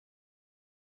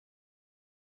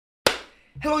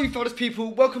Hello you founders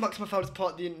people, welcome back to my founders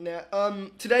part of the internet.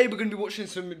 Today we're going to be watching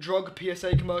some drug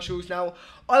PSA commercials. Now,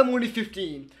 I'm only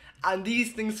 15 and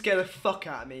these things scare the fuck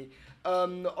out of me.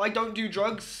 I don't do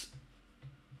drugs.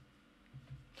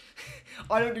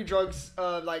 I don't do drugs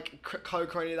like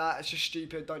coke or any of that, it's just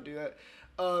stupid, don't do it.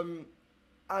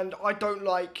 And I don't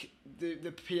like the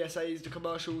PSAs, the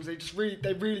commercials, they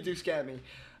really do scare me.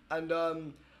 And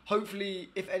hopefully,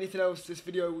 if anything else, this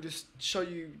video will just show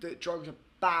you that drugs are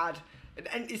bad.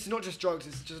 And it's not just drugs,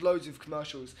 it's just loads of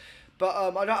commercials. But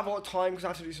I don't have a lot of time because I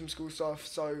have to do some school stuff,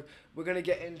 so we're going to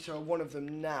get into one of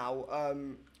them now.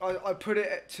 I put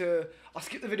it to... I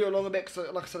skipped the video along a bit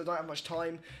because, like I said, I don't have much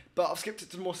time. But I've skipped it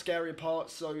to the more scarier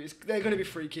parts, so they're going to be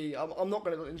freaky. I'm not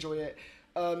going to enjoy it.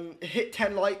 Hit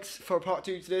 10 likes for a part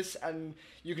 2 to this, and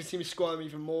you can see me squirm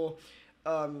even more.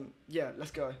 Yeah,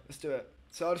 let's go. Let's do it.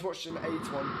 So I just watched an AIDS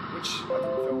one, which I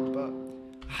didn't film, but...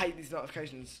 I hate these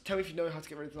notifications. Tell me if you know how to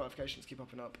get rid of the notifications keep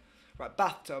popping up. Right,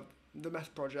 Bathtub, The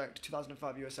Meth Project,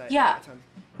 2005 USA. Yeah,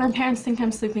 my parents think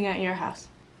I'm sleeping at your house.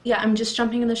 Yeah, I'm just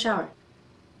jumping in the shower.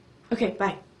 Okay,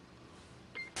 bye.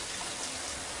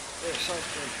 Yeah, sounds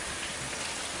good.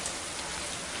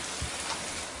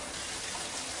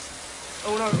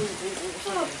 Oh no, what's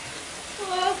happening?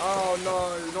 Oh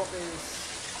no, not this.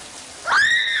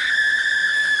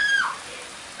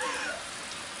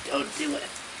 Don't do it.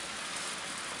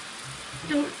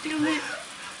 Don't do it.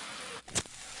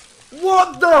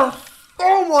 What the?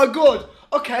 Oh my god.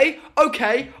 Okay. I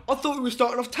thought we were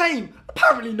starting off tame.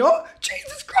 Apparently not.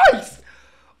 Jesus Christ.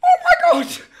 Oh my god.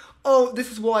 Oh, this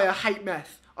is why I hate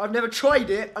meth. I've never tried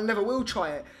it. I never will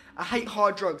try it. I hate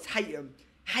hard drugs. Hate them.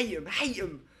 Hate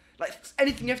them. Like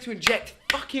anything you have to inject.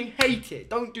 Fucking hate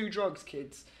it. Don't do drugs,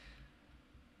 kids.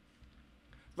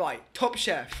 Right. Top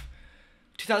Chef.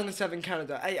 2007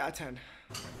 Canada. 8 out of 10.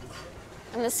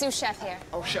 I'm the sous chef here.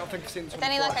 Oh shit, I think I've seen this one. With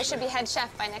any luck, I should be head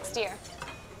chef by next year.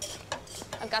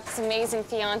 I've got this amazing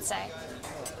fiance,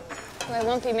 who I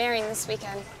won't be marrying this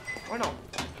weekend. Why not?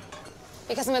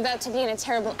 Because I'm about to be in a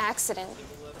terrible accident.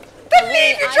 Then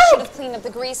leave your I job! should have cleaned up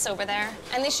the grease over there,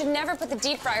 and they should never put the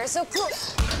deep fryer so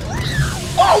close.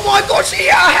 Oh my god, she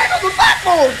hit her head on the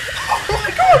backboard! Oh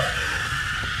my god!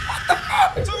 What the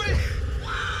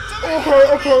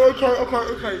fuck?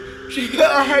 Okay. She hit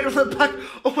her head on the back.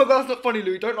 Oh my god, that's not funny,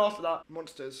 Louie. Don't laugh at that.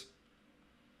 Monsters.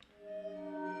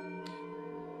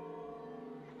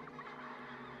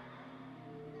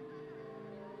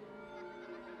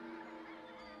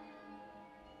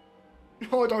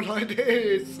 Oh, I don't like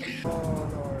this. Oh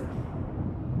no.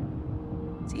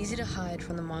 It's easy to hide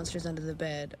from the monsters under the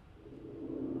bed.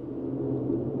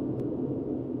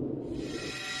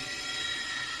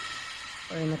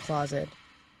 Or in the closet.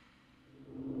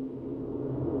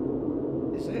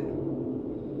 Is it?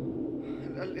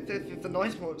 If the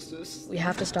nice monsters. We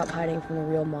have to stop hiding from the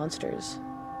real monsters.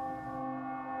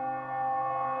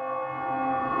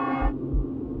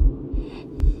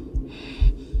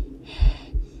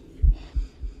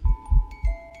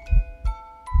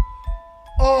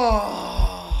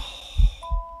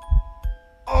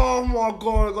 Oh my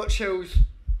god, I got chills.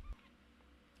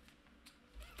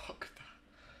 Fuck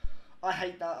that. I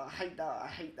hate that.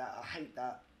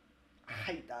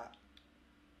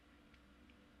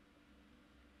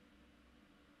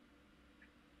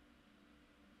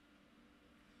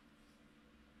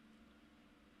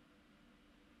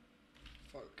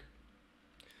 Fuck.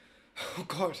 Oh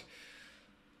god.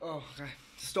 Oh, okay.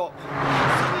 Stop.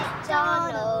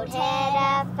 Donald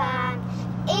had a farm,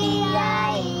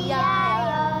 E-I-E-I-O.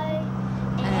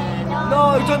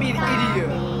 No, don't be an idiot.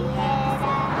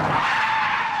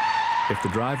 If the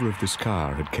driver of this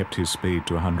car had kept his speed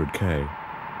to 100k,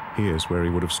 here's where he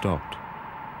would have stopped.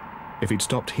 If he'd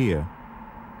stopped here,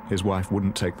 his wife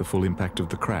wouldn't take the full impact of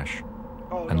the crash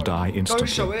and die instantly.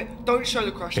 Don't show it. Don't show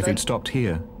the crash. If he'd stopped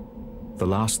here, the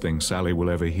last thing Sally will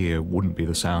ever hear wouldn't be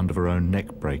the sound of her own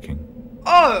neck breaking.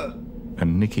 Oh!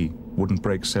 And Nikki wouldn't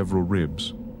break several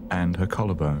ribs and her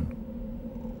collarbone.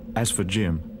 As for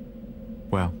Jim,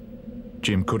 well,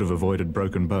 Jim could have avoided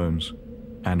broken bones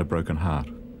and a broken heart.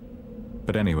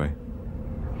 But anyway,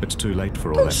 it's too late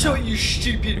for all that. Don't show now, it, you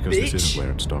stupid because bitch! this isn't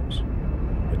where it stops.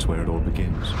 It's where it all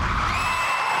begins.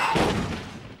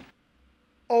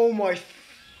 Oh my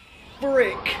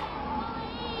frick!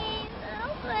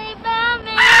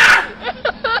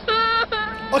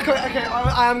 Okay,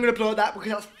 I am gonna upload that because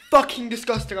that's fucking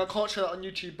disgusting. I can't show that on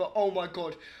YouTube, but oh my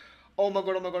god. Oh my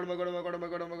god.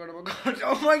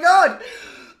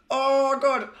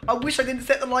 I wish I didn't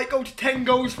set the like goal to 10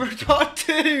 goals for a part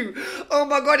 2. Oh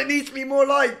my god, it needs to be more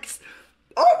likes.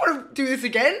 I don't want to do this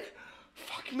again.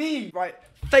 Fuck me. Right,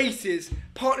 Faces,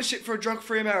 Partnership for a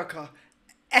Drug-Free America.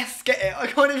 get it. I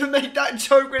can't even make that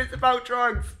joke when it's about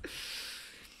drugs.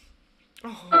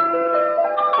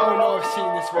 Oh no, I've seen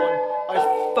this one. I've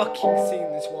fucking seen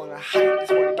this one. I hate this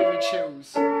one. It gives me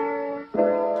chills.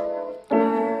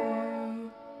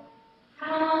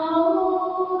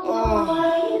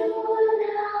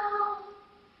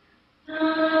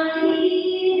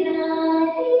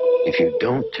 If you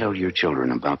don't tell your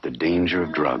children about the danger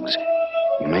of drugs,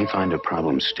 you may find a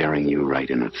problem staring you right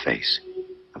in the face.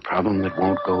 A problem that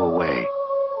won't go away.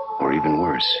 Or even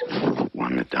worse,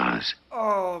 one that does.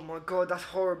 Oh my god, that's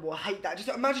horrible. I hate that. Just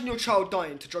imagine your child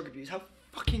dying to drug abuse. How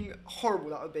fucking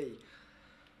horrible that would be.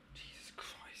 Jesus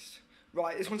Christ.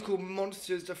 Right, this one's called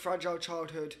Monsters, The Fragile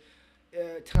Childhood.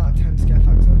 10 out of 10 scare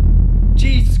factor.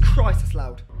 Jesus Christ, that's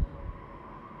loud.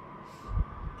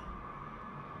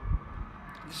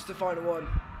 This is the final one.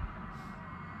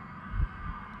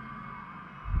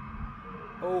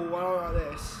 Oh, I don't like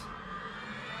this.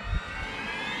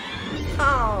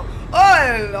 Oh,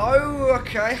 hello.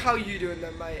 Okay, how you doing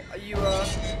then, mate? Are you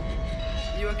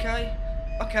okay?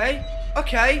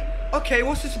 Okay,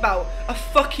 what's this about? A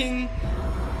fucking,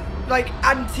 like,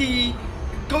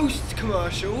 anti-ghost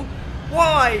commercial?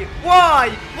 Why?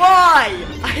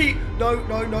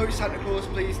 No, Santa Claus,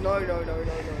 please. No.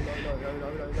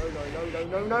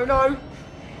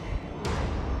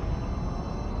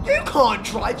 You can't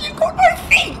drive, you've got no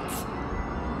feet!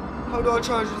 How do I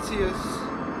charge the tears?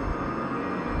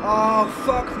 Oh,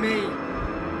 fuck me.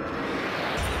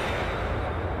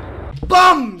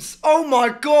 Bums! Oh my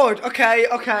god. Okay.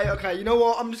 You know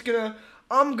what?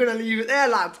 I'm gonna leave it there,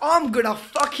 lads. I'm gonna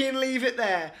fucking leave it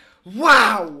there.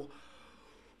 Wow,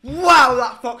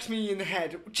 that fucks me in the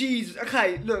head. Jesus.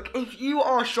 Okay, look, if you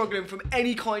are struggling from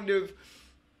any kind of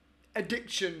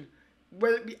addiction,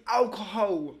 whether it be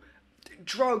alcohol,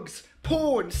 drugs,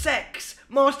 porn, sex,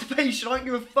 masturbation, I don't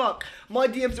give a fuck. My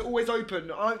DMs are always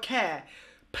open. I don't care.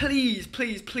 Please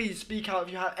speak out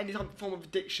if you have any form of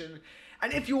addiction.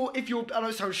 And if you're, I know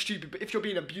it sounds stupid, but if you're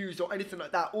being abused or anything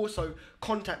like that, also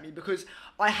contact me, because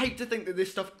I hate to think that this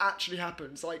stuff actually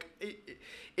happens. Like,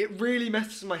 it really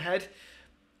messes with my head.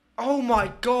 Oh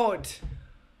my god,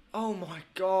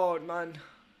 man.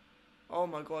 Oh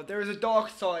my god, there is a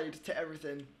dark side to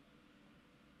everything.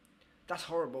 That's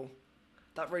horrible.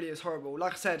 That really is horrible.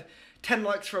 Like I said, 10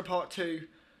 likes for a part 2.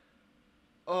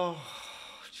 Oh.